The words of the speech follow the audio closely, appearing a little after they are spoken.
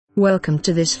Welcome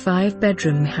to this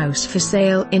 5-bedroom house for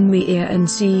sale in Meer and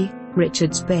C,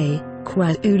 Richards Bay,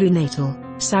 KwaZulu Natal,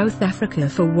 South Africa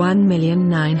for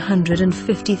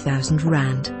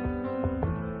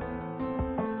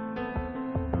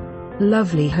R1,950,000.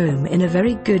 Lovely home in a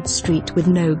very good street with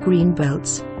no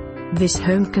greenbelts. This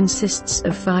home consists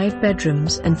of 5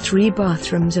 bedrooms and 3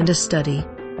 bathrooms and a study.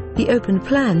 The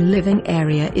open-plan living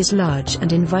area is large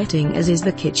and inviting, as is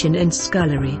the kitchen and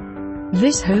scullery.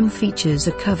 This home features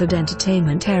a covered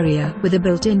entertainment area with a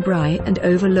built-in braai and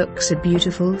overlooks a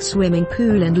beautiful swimming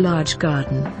pool and large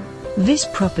garden. This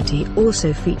property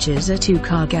also features a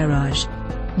 2-car garage.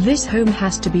 This home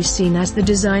has to be seen as the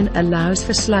design allows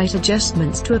for slight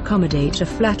adjustments to accommodate a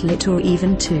flatlet or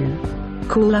even 2.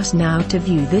 Call us now to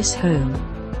view this home.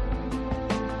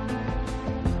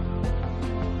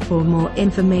 For more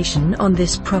information on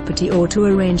this property or to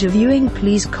arrange a viewing,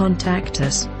 please contact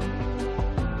us.